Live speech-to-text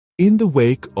In the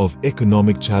wake of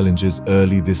economic challenges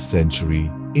early this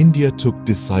century, India took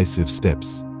decisive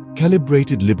steps.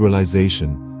 Calibrated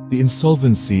liberalization, the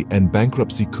Insolvency and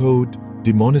Bankruptcy Code,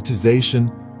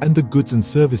 demonetization, and the Goods and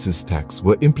Services Tax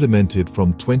were implemented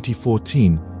from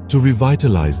 2014 to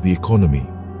revitalize the economy.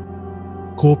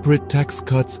 Corporate tax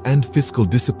cuts and fiscal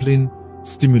discipline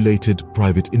stimulated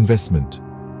private investment.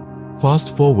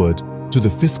 Fast forward to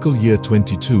the fiscal year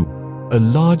 22, a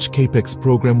large capex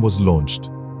program was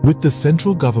launched, with the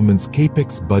central government's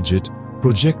capex budget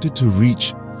projected to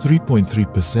reach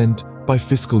 3.3% by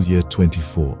fiscal year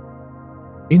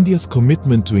 24. India's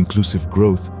commitment to inclusive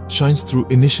growth shines through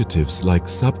initiatives like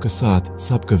Sabka Saath,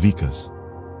 Sabka Vikas.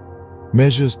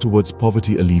 Measures towards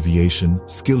poverty alleviation,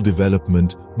 skill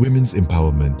development, women's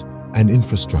empowerment, and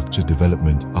infrastructure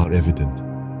development are evident.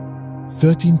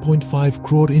 13.5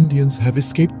 crore Indians have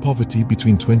escaped poverty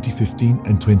between 2015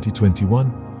 and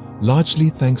 2021, largely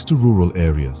thanks to rural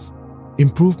areas.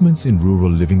 Improvements in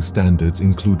rural living standards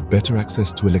include better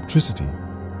access to electricity,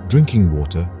 drinking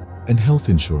water, and health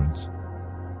insurance.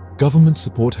 Government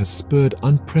support has spurred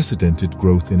unprecedented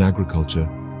growth in agriculture,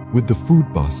 with the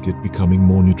food basket becoming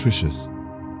more nutritious.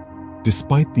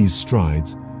 Despite these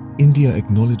strides, India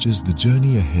acknowledges the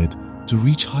journey ahead to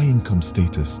reach high-income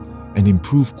status and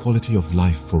improve quality of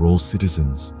life for all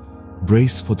citizens.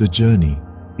 Brace for the journey,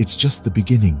 it's just the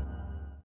beginning.